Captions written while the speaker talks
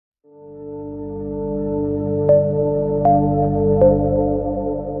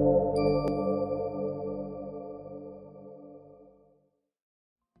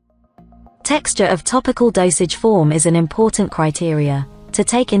Texture of topical dosage form is an important criteria to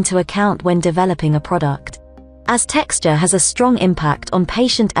take into account when developing a product, as texture has a strong impact on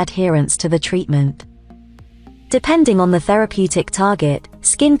patient adherence to the treatment. Depending on the therapeutic target,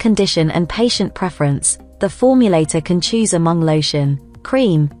 skin condition and patient preference, the formulator can choose among lotion,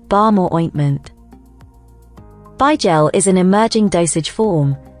 cream, balm or ointment. Bigel is an emerging dosage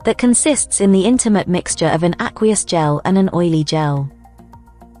form that consists in the intimate mixture of an aqueous gel and an oily gel.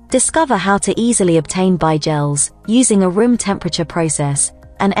 Discover how to easily obtain bigels using a room temperature process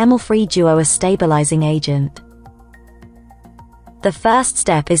and Emulfree Duo, a stabilizing agent. The first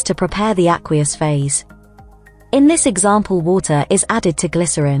step is to prepare the aqueous phase. In this example, water is added to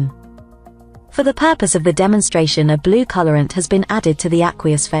glycerin. For the purpose of the demonstration, a blue colorant has been added to the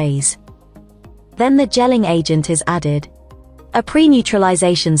aqueous phase. Then the gelling agent is added. A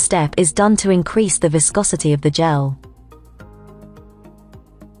pre-neutralization step is done to increase the viscosity of the gel.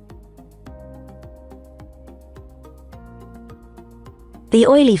 The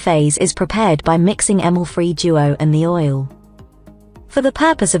oily phase is prepared by mixing Emulfree Duo and the oil. For the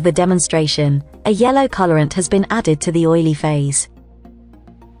purpose of the demonstration, a yellow colorant has been added to the oily phase.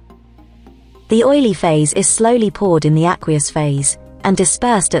 The oily phase is slowly poured in the aqueous phase and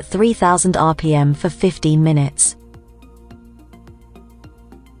dispersed at 3000 rpm for 15 minutes.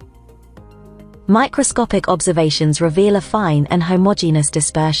 Microscopic observations reveal a fine and homogeneous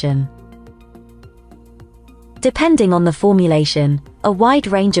dispersion. Depending on the formulation, a wide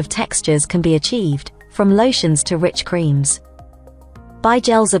range of textures can be achieved, from lotions to rich creams.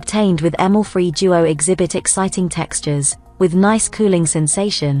 Bigels obtained with Emulfree Duo exhibit exciting textures, with nice cooling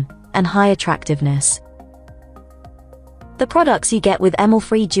sensation and high attractiveness. The products you get with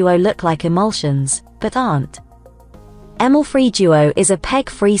Emulfree Duo look like emulsions, but aren't. Emulfree Duo is a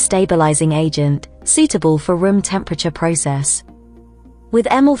PEG-free stabilizing agent, suitable for room temperature process. With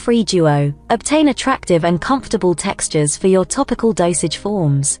Emulfree Duo, obtain attractive and comfortable textures for your topical dosage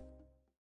forms.